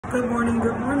Good morning,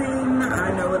 good morning.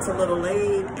 I know it's a little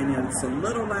late and it's a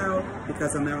little loud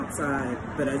because I'm outside,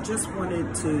 but I just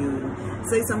wanted to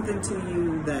say something to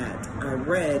you that I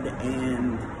read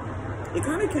and it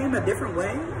kind of came a different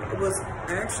way. It was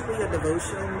actually a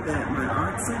devotion that my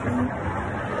aunt sent me,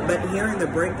 but hearing the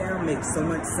breakdown makes so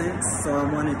much sense, so I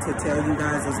wanted to tell you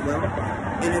guys as well.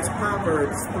 And it's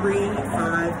Proverbs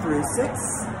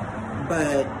 3:5-6,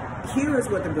 but here is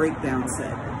what the breakdown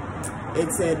said. It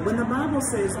said, when the Bible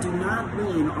says do not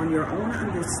lean on your own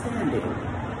understanding,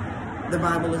 the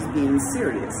Bible is being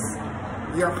serious.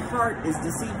 Your heart is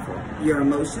deceitful, your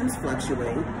emotions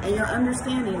fluctuate, and your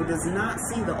understanding does not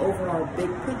see the overall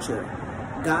big picture.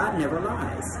 God never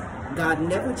lies. God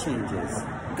never changes.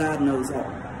 God knows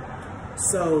all.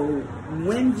 So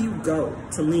when you go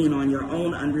to lean on your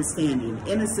own understanding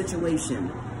in a situation,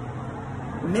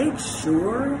 make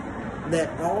sure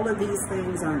that all of these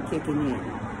things aren't kicking in.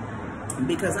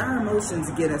 Because our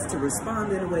emotions get us to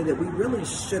respond in a way that we really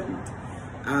shouldn't.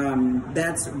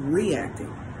 That's reacting.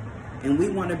 And we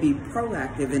want to be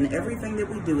proactive in everything that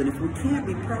we do. And if we can't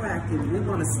be proactive, we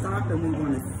want to stop and we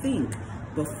want to think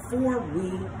before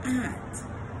we act.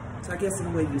 So I guess in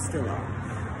a way you still are.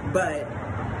 But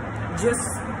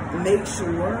just make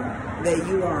sure that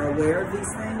you are aware of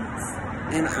these things.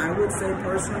 And I would say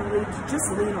personally,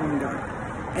 just lean on God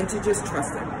and to just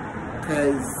trust Him.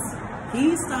 Because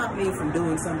He stopped me from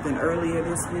doing something earlier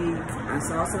this week. I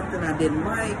saw something I didn't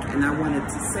like and I wanted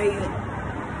to say it.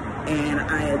 And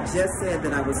I had just said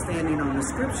that I was standing on the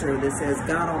scripture that says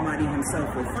God Almighty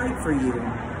Himself will fight for you.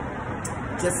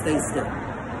 Just stay still.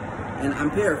 And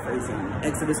I'm paraphrasing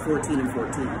Exodus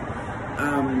 14:14.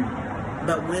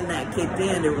 But when that kicked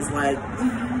in, it was like,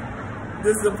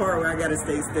 this is the part where I got to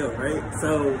stay still, right?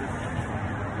 So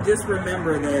just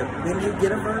remember that when you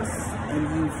get a verse and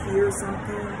you hear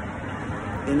something,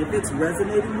 and if it's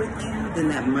resonating with you, then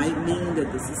that might mean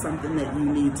that this is something that you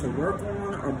need to work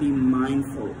on or be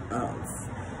mindful of.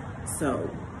 So,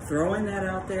 throwing that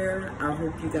out there, I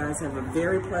hope you guys have a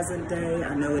very pleasant day.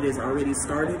 I know it has already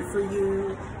started for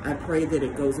you. I pray that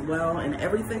it goes well and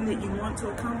everything that you want to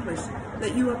accomplish,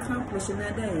 that you accomplish in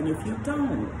that day. And if you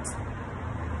don't,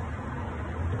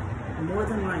 more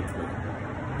than likely,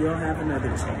 you'll have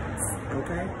another chance,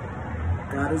 okay?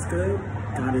 God is good.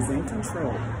 God is in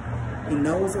control. He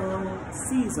knows all,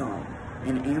 sees all,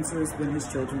 and answers when His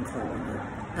children call on Him.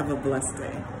 Have a blessed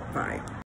day. Bye.